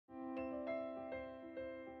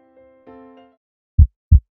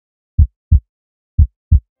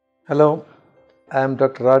Hello, I am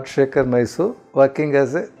Dr. Rajasekhar M R, working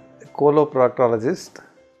as a coloproctologist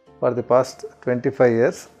for the past 25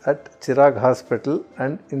 years at Chirag Hospital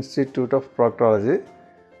and Institute of Proctology,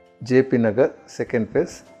 JP Nagar, second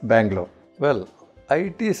phase, Bangalore. Well,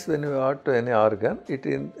 itis, when you add to any organ,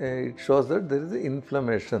 it shows that there is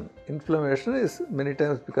inflammation. Inflammation is many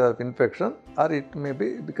times because of infection, or it may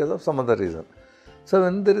be because of some other reason. So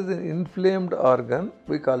when there is an inflamed organ,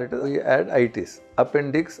 we add itis,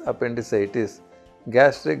 appendix, appendicitis,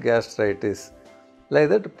 gastric, gastritis. Like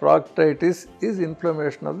that, proctitis is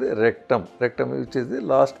inflammation of the rectum, which is the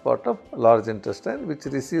last part of large intestine, which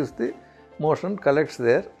receives the motion, collects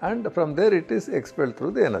there, and from there it is expelled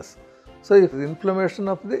through the anus. So if the inflammation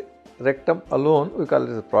of the rectum alone, we call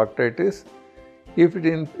it as proctitis. If it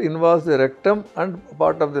involves the rectum and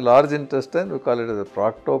part of the large intestine, we call it as a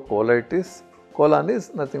proctocolitis. Colon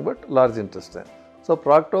is nothing but large intestine. So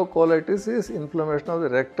proctocolitis is inflammation of the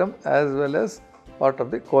rectum as well as part of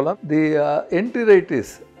the colon. The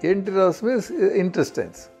enteritis means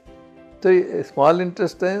intestines. So small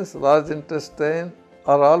intestines, large intestine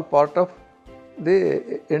are all part of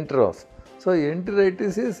the enteros. So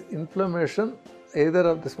enteritis is inflammation either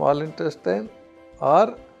of the small intestine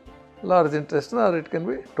or large intestine, or it can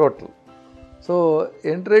be total. So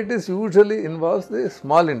enteritis usually involves the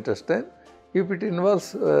small intestine. If it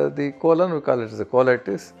involves the colon, we call it as a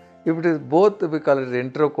colitis. If it is both, we call it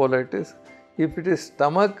enterocolitis. If it is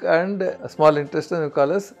stomach and small intestine, we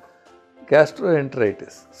call it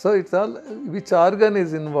gastroenteritis. So it's all which organ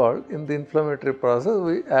is involved in the inflammatory process,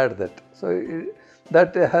 we add that. So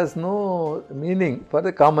that has no meaning for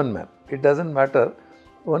the common man. It doesn't matter.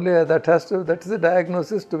 Only that is a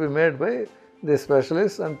diagnosis to be made by the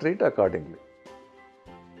specialist and treat accordingly.